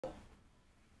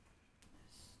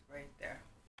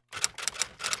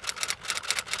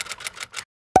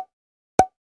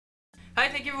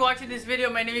guys, thank you for watching this video.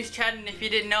 My name is Chad, and if you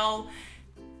didn't know,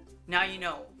 now you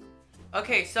know.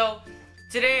 Okay, so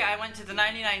today I went to the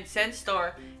 99-cent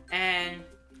store and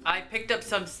I picked up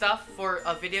some stuff for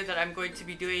a video that I'm going to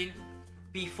be doing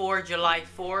before July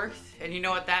 4th. And you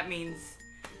know what that means?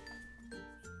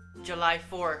 July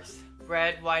 4th.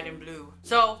 Red, white, and blue.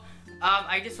 So,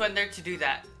 I just went there to do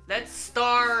that. Let's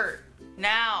start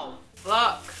now.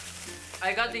 Look.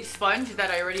 I got the sponge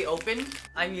that I already opened.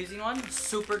 I'm using one.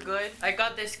 Super good. I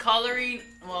got this coloring,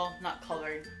 well, not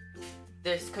coloring,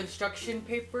 this construction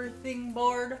paper thing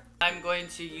board. I'm going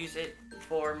to use it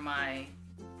for my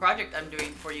project I'm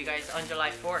doing for you guys on July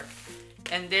 4th.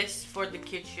 And this for the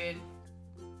kitchen,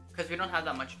 because we don't have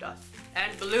that much dust.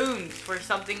 And balloons for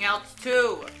something else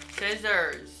too.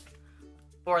 Scissors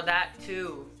for that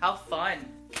too. How fun.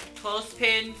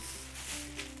 Clothespins,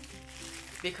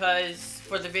 because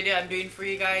for the video I'm doing for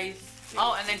you guys.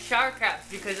 Oh, and then shower caps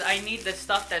because I need the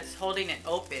stuff that's holding it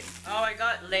open. Oh, I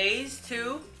got Lay's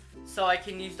too, so I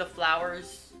can use the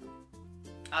flowers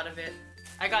out of it.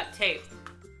 I got tape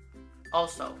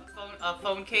also. A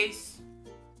phone case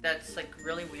that's like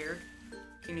really weird.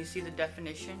 Can you see the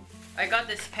definition? I got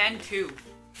this pen too.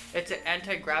 It's an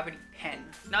anti-gravity pen.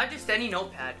 Not just any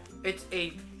notepad. It's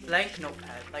a blank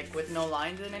notepad, like with no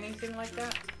lines and anything like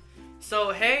that.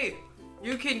 So hey,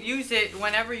 you can use it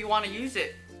whenever you want to use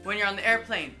it. When you're on the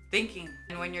airplane, thinking,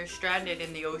 and when you're stranded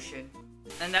in the ocean.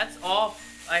 And that's all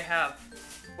I have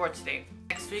for today.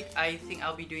 Next week, I think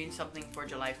I'll be doing something for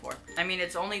July 4th. I mean,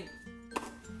 it's only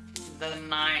the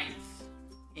 9th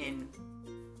in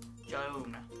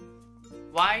June.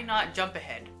 Why not jump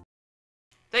ahead?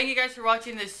 Thank you guys for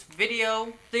watching this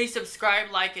video. Please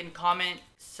subscribe, like, and comment.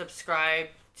 Subscribe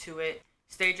to it.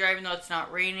 Stay dry even though it's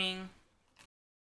not raining.